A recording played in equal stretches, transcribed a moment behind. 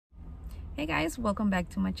Hey guys, welcome back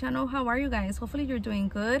to my channel. How are you guys? Hopefully you're doing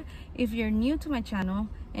good. If you're new to my channel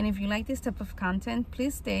and if you like this type of content,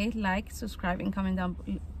 please stay, like, subscribe, and comment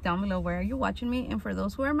down below where you're watching me. And for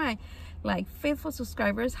those who are my faithful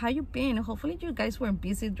subscribers, how you been? Hopefully you guys weren't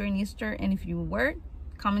busy during Easter, and if you were,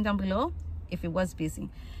 comment down below if it was busy.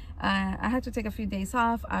 I had to take a few days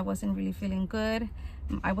off. I wasn't really feeling good.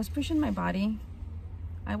 I was pushing my body.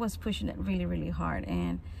 I was pushing it really hard,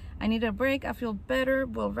 and I need a break. I feel better,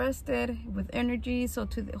 well rested, with energy. So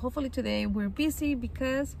hopefully today we're busy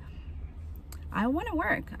because I want to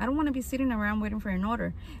work. I don't want to be sitting around waiting for an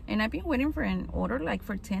order. And I've been waiting for an order like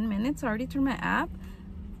for 10 minutes. I already turned my app,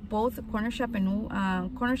 both Corner Shop and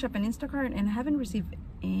Instacart, and I haven't received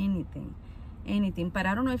anything. But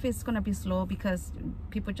I don't know if it's gonna be slow because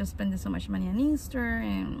people just spending so much money on Easter,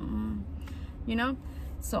 and you know.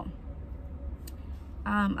 So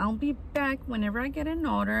I'll be back whenever I get an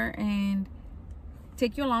order and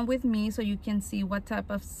take you along with me so you can see what type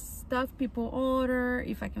of stuff people order,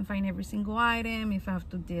 if I can find every single item, if I have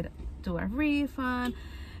to do a refund,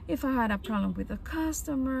 if I had a problem with a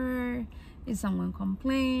customer, if someone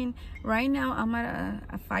complained. Right now I'm at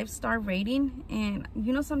a 5-star rating, and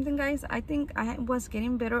you know something, guys, I think I was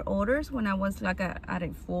getting better orders when I was like at a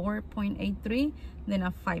 4.83 than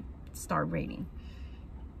a 5-star rating.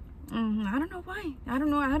 I don't know why. I don't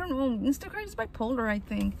know. Instacart is bipolar, I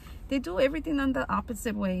think. They do everything on the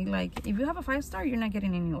opposite way. Like, if you have a 5-star, you're not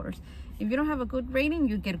getting any orders. If you don't have a good rating,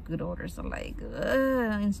 you get good orders. So like,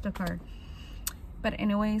 Instacart. But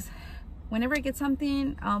anyways, whenever I get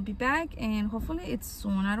something, I'll be back, and hopefully it's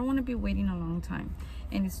soon. I don't want to be waiting a long time.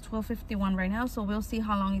 And it's 12:51 right now, so we'll see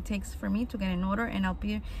how long it takes for me to get an order, and I'll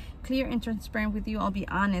be clear and transparent with you. I'll be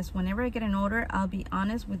honest. Whenever I get an order, I'll be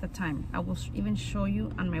honest with the time. I will even show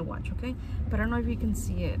you on my watch, okay? But I don't know if you can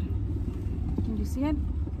see it. Can you see it?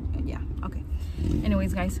 Yeah, okay.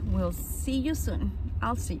 Anyways, guys, we'll see you soon.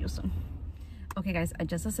 I'll see you soon. Okay, guys, I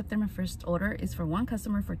just accepted my first order. It's for one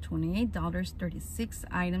customer for $28, 36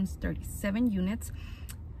 items, 37 units.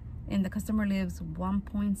 And the customer lives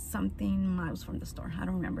 1-point-something miles from the store. I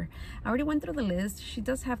don't remember. I already went through the list. She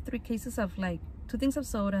does have 3 cases of, like, 2 things of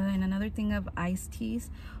soda and another thing of iced teas.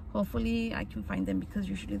 Hopefully I can find them because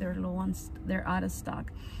usually they're low on, they're out of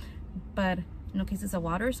stock. But no cases of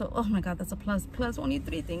water. So, oh my God, that's a plus. Plus only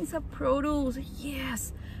 3 things of produce.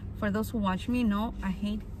 Yes. For those who watch me know, I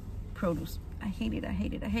hate produce. I hate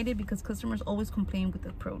it because customers always complain with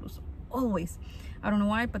the produce. Always. I don't know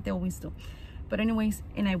why, but they always do. But anyways,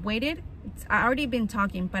 and I waited. I already been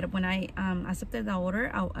talking, but when I accepted the order,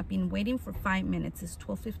 I've been waiting for 5 minutes. It's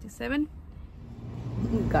 12:57.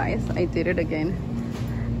 Guys, I did it again.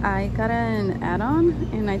 I got an add-on,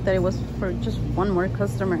 and I thought it was for just one more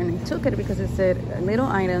customer, and I took it because it said little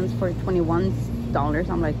items for $21.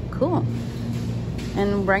 I'm like, cool.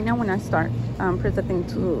 And right now when I start presenting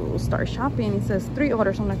to start shopping, it says 3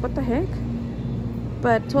 orders. I'm like, what the heck?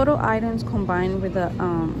 But total items combined with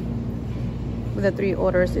the 3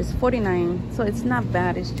 orders is 49, so it's not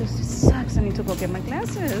bad. It sucks. I need to go get my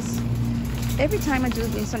glasses. Every time I do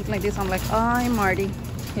something like this, I'm like, oh, Marty.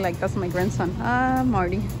 Like, that's my grandson.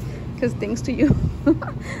 Marty, because thanks to you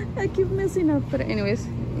I keep messing up. But anyways,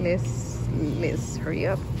 let's hurry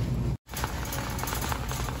up.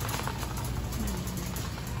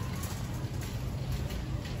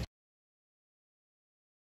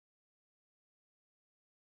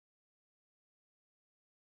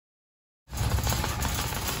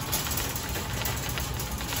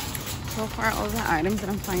 So far, all the items that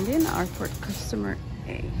I'm finding are for customer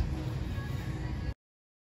A.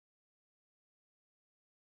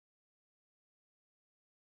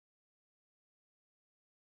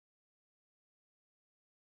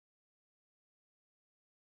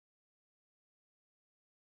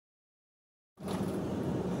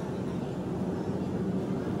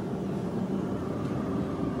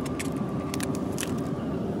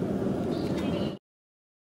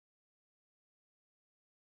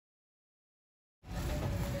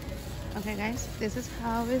 Okay, guys, this is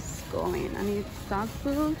how it's going. I need dog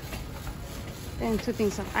food and 2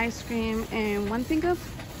 things of ice cream and 1 thing of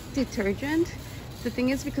detergent. The thing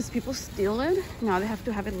is, because people steal it, now they have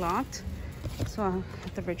to have it locked. So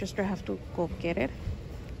at the register I have to go get it.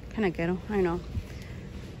 Kind of ghetto, I know.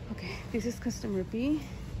 Okay, this is customer B.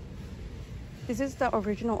 This is the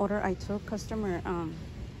original order I took. Customer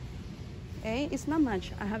A. It's not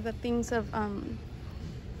much. I have the things of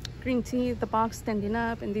green tea, the box standing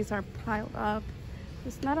up, and these are piled up.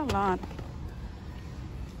 It's not a lot.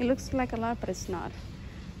 It looks like a lot, but it's not.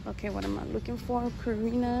 Okay, what am I looking for?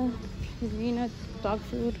 Purina dog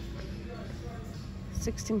food,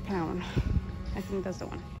 16 pound. I think that's the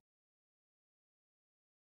one.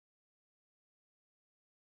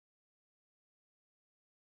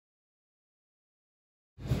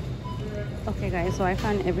 Okay guys, so I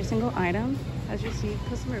found every single item. As you see,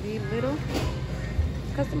 customer B little.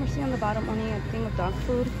 Customer C on the bottom, only a thing of dog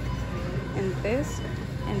food. And this,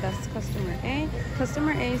 and that's customer A.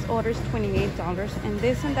 Customer A's order is $28, and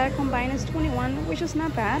this and that combined is $21, which is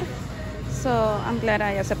not bad. So I'm glad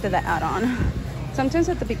I accepted the add-on. Sometimes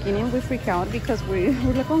at the beginning we freak out because we're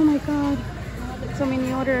like, oh my god, so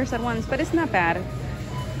many orders at once, but it's not bad.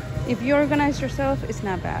 If you organize yourself, it's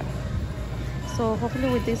not bad. So hopefully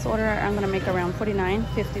with this order, I'm gonna make around $49,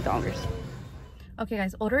 $50. Okay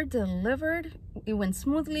guys, order delivered. It went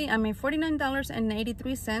smoothly. I made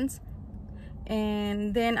 $49.83.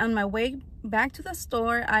 And then on my way back to the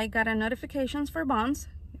store, I got a notifications for bonds,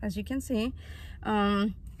 as you can see.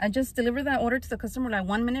 I just delivered that order to the customer like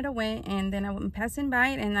 1 minute away, and then I went passing by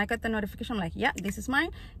and I got the notification. I'm like, yeah, this is mine.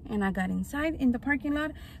 And I got inside in the parking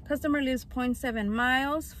lot. Customer lives 0.7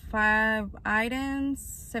 miles, 5 items,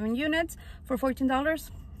 7 units for $14.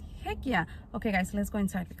 Heck yeah. Okay guys, let's go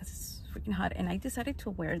inside because it's freaking hot, and I decided to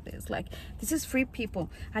wear this. Like, this is Free People.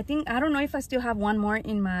 I don't know if I still have one more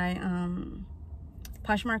in my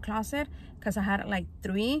Poshmark closet, because I had like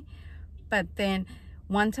 3, but then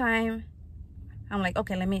one time I'm like,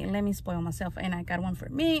 okay, let me spoil myself, and I got one for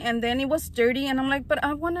me, and then it was dirty, and I'm like, but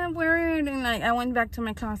I want to wear it, and I went back to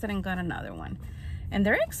my closet and got another one, and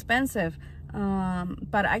they're expensive,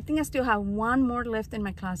 but I think I still have one more left in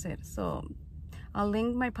my closet. So I'll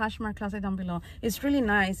link my Poshmark closet down below. It's really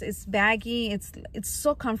nice. It's baggy. It's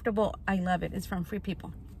so comfortable. I love it. It's from Free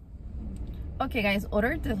People. Okay guys,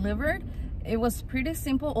 order delivered. It was pretty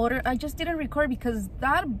simple order. I just didn't record because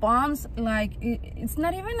that Bonds, like, it's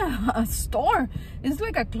not even a store. It's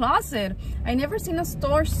like a closet. I never seen a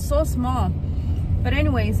store so small. But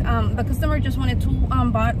anyways, the customer just wanted 2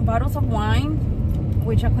 bottles of wine,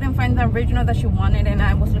 which I couldn't find the original that she wanted, and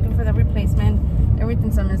I was looking for the replacement.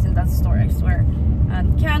 Everything's a mess in that store, I swear.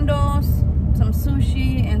 Candles, some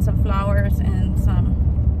sushi, and some flowers, and some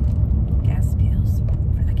gas pills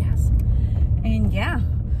for the gas. And yeah.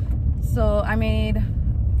 So I made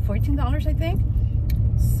 $14, I think.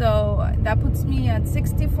 So that puts me at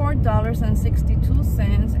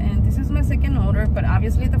 $64.62, and this is my second order, but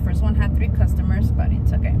obviously the first one had 3 customers, but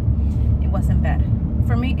it's okay. It wasn't bad.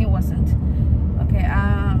 For me, it wasn't. Okay,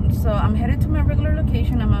 so I'm headed to my regular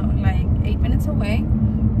location. I'm like 8 minutes away,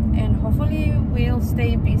 and hopefully we'll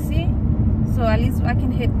stay busy, so at least I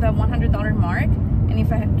can hit the $100 mark, and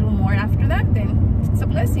if I do more after that, then it's a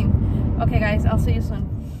blessing. Okay guys, I'll see you soon.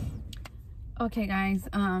 Okay guys,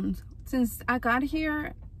 since I got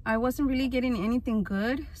here, I wasn't really getting anything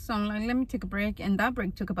good, so I'm like, let me take a break, and that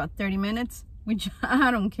break took about 30 minutes, which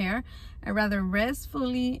I don't care. I'd rather rest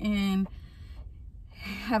fully and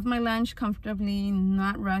have my lunch comfortably,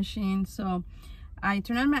 not rushing. So I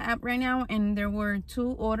turned on my app right now, and there were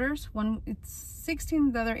 2 orders. One, it's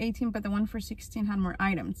 16, the other 18, but the one for 16 had more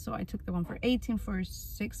items, so I took the one for 18 for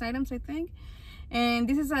 6 items, I think. And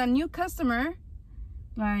this is a new customer,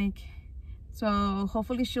 like, so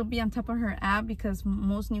hopefully she'll be on top of her app, because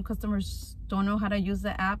most new customers don't know how to use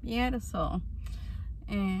the app yet. So,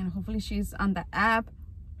 and hopefully she's on the app,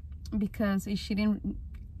 because if she didn't,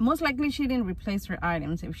 most likely she didn't replace her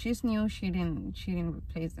items. If she's new, she didn't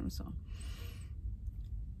replace them. So,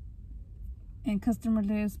 and customer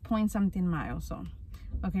lives point-something miles. So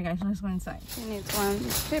okay guys, let's go inside. She needs 1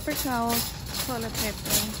 paper towel, toilet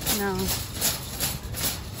paper, now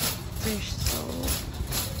dish soap,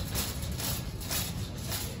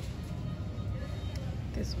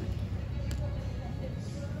 this one.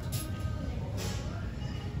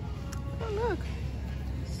 Oh look,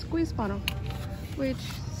 squeeze bottle, which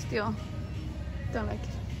still don't like it.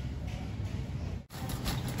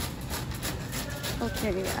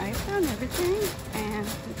 Okay, I found everything, and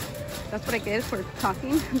that's what I get for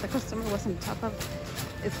talking. The customer was on top of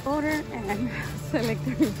its order and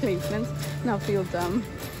selected replacements. Now feel dumb.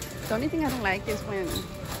 The only thing I don't like is when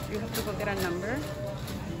you have to go get a number,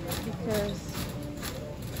 because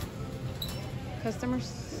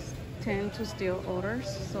customers tend to steal orders.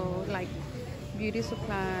 So like beauty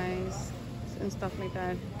supplies and stuff like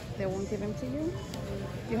that, they won't give them to you.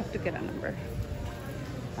 You have to get a number.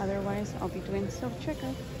 Otherwise, I'll be doing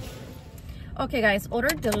self-checkout. Okay guys, order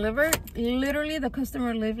delivered. Literally the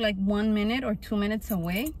customer lived like 1 minute or 2 minutes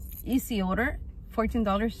away. Easy order,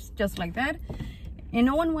 $14, just like that. And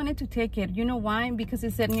no one wanted to take it. You know why? Because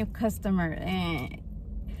it said new customer, and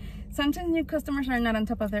sometimes new customers are not on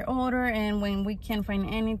top of their order, and when we can't find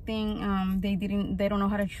anything, they don't know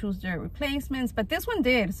how to choose their replacements. But this one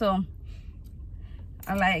did. So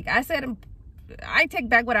like I said, I take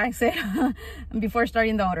back what I said before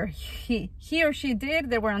starting the order. He or she did.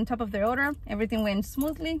 They were on top of their order. Everything went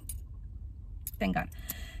smoothly, thank God.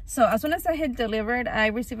 So as soon as I hit delivered, I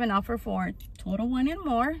received an offer for Total One and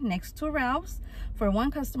More next to Ralph's for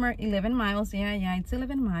one customer, 11 miles. Yeah, it's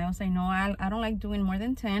 11 miles. I know I don't like doing more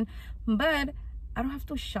than 10, but I don't have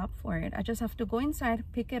to shop for it. I just have to go inside,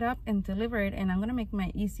 pick it up, and deliver it, and I'm gonna make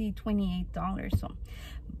my easy $28. So,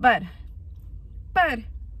 but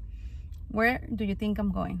where do you think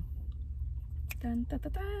I'm going? Dun, dun,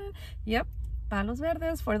 dun, dun. Yep, Palos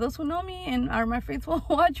Verdes. For those who know me and are my faithful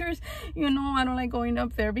watchers, you know I don't like going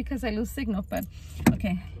up there because I lose signal. But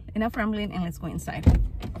okay, enough rambling, and let's go inside.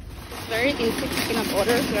 It's very easy picking up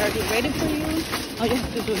orders. They're already ready for you. All you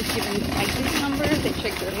have to do is give them the ID number. They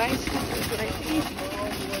check your license, your ID,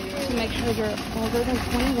 to make sure you're older than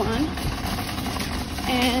 21.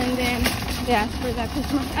 And then they ask for that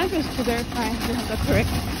customer's address to verify you have the correct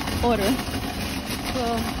order.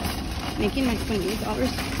 So making my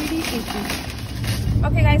 $28 pretty easy.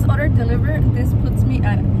 Okay guys, order delivered. This puts me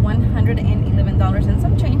at $111 and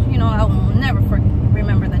some change. You know, I'll never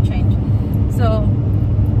remember the change. So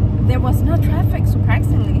there was no traffic,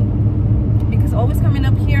 surprisingly, because always coming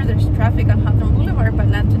up here there's traffic on Hawthorne Boulevard, but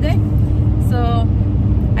not today. So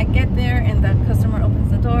I get there and the customer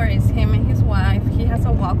opens the door. It's him and his wife. He has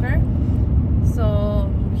a walker,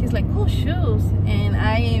 so he's like, cool shoes. And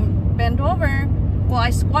I bent over, well,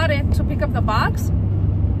 I squatted to pick up the box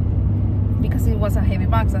because it was a heavy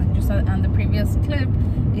box. I just saw on the previous clip,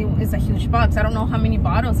 it is a huge box. I don't know how many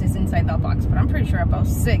bottles is inside that box, but I'm pretty sure about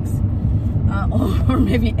 6 or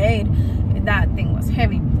maybe 8. That thing was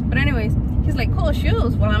heavy. But anyways, he's like, cool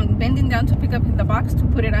shoes. Well, I'm bending down to pick up the box to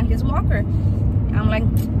put it on his walker. I'm like,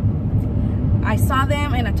 I saw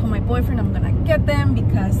them and I told my boyfriend I'm gonna get them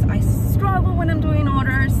because I struggle when I'm doing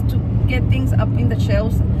orders to get things up in the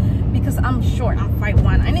shelves because I'm short. I'm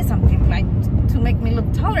 5'1". I need something like to make me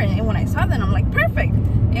look taller. And when I saw them, I'm like, perfect.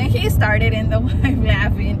 And he started, and the wife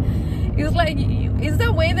laughing. It's like, it's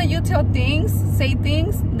the way that you tell things, say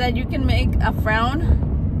things that you can make a frown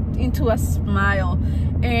into a smile.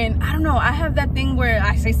 And I don't know, I have that thing where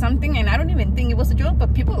I say something and I don't even think it was a joke,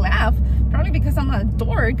 but people laugh, probably because I'm a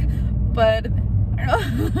dork. But I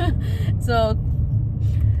don't know. So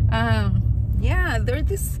yeah, they're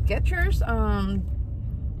these Skechers.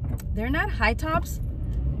 They're not high tops.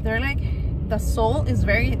 They're like, the sole is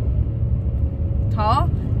very tall,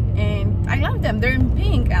 and I love them. They're in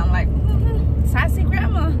pink. I'm like, sassy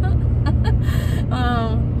grandma.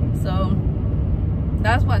 So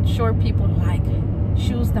that's what short people like,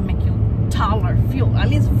 shoes that make you taller, feel at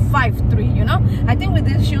least 5'3", you know. I think with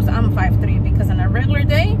these shoes I'm 5'3", because on a regular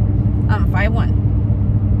day I'm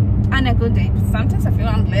 5'1". On a good day, sometimes I feel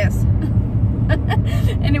I'm less.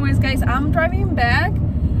 Anyways guys, I'm driving back.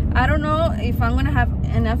 I don't know if I'm gonna have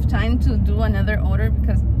enough time to do another order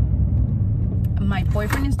because my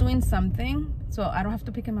boyfriend is doing something, so I don't have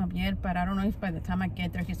to pick him up yet. But I don't know if by the time I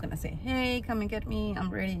get there he's gonna say, hey, come and get me, I'm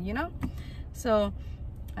ready, you know. So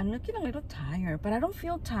I'm looking a little tired, but I don't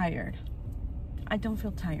feel tired. I don't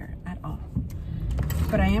feel tired at all,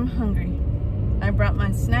 but I am hungry. I brought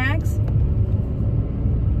my snacks,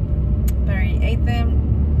 but I already ate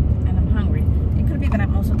them, and I'm hungry. It could be that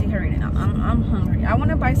I'm also dehydrated. I'm hungry. I want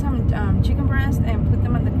to buy some chicken breast and put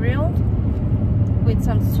them on the grill with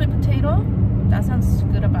some sweet potato. That sounds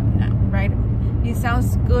good about now, right? It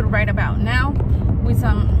sounds good right about now with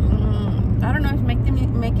some, I don't know if make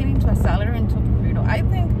it into a salad or into a burrito. I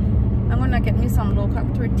think I'm gonna get me some low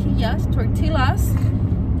carb tortillas,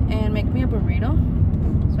 and make me a burrito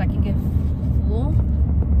so I can get full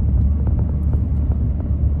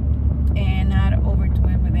and not overdo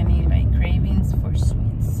it with any like cravings for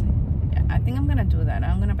sweets. Yeah, I think I'm gonna do that.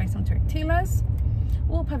 I'm gonna buy some tortillas.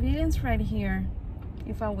 Oh, Pavilion's right here.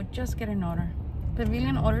 If I would just get an order.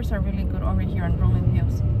 Pavilion orders are really good over here on Rolling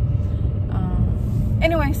Hills.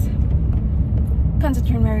 Anyways,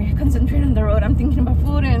 concentrate, Mary. Concentrate on the road. I'm thinking about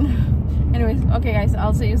food. And anyways, okay guys,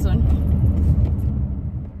 I'll see you soon.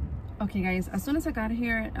 Okay guys, as soon as I got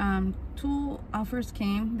here, 2 offers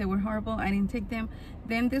came. They were horrible. I didn't take them.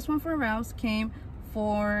 Then this one for Ralph's came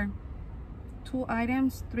for 2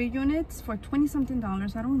 items, 3 units for $20-something.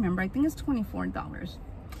 I don't remember. I think it's $24.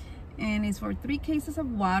 And it's for 3 cases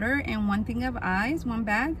of water and 1 thing of ice, 1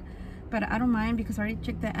 bag. But I don't mind because I already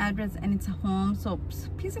checked the address and it's home. So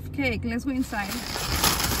piece of cake. Let's go inside.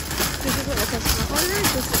 This is what the customer ordered.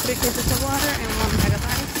 Just 3 cases of water and 1 bag of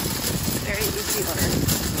ice. Very easy order.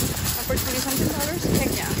 For $20-something?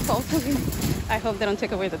 Heck yeah. Hopefully, I hope they don't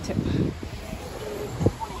take away the tip,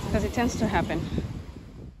 because it tends to happen.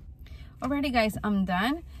 Alrighty guys, I'm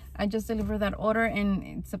done. I just delivered that order and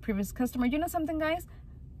it's a previous customer. You know something guys?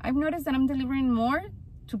 I've noticed that I'm delivering more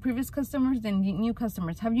to previous customers than new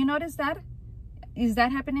customers. Have you noticed that? is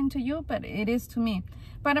that happening to you? But it is to me.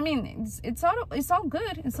 But I mean, it's all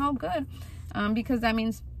good. It's all good, because that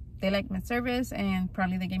means they like my service and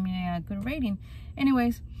probably they gave me a good rating.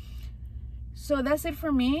 Anyways, so that's it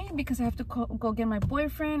for me, because I have to go get my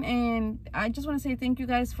boyfriend. And I just want to say thank you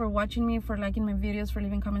guys for watching me, for liking my videos, for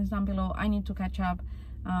leaving comments down below. I need to catch up.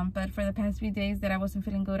 But for the past few days that I wasn't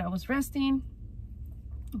feeling good, I was resting.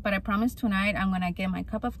 But I promise tonight I'm gonna get my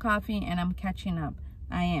cup of coffee and I'm catching up.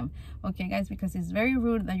 I am. Okay, guys, because it's very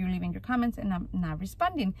rude that you're leaving your comments and I'm not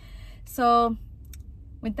responding. So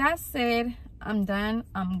with that said, I'm done.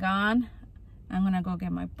 I'm gone. I'm gonna go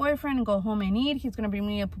get my boyfriend and go home and eat. He's gonna bring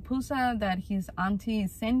me a pupusa that his auntie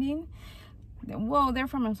is sending. Well, they're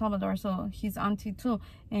from El Salvador, so his auntie too,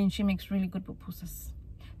 and she makes really good pupusas.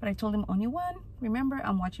 But I told him only one. Remember,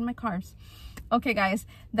 I'm watching my carbs. Okay, guys,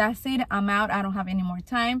 that's it. I'm out. I don't have any more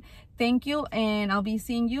time. Thank you, and I'll be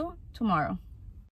seeing you tomorrow.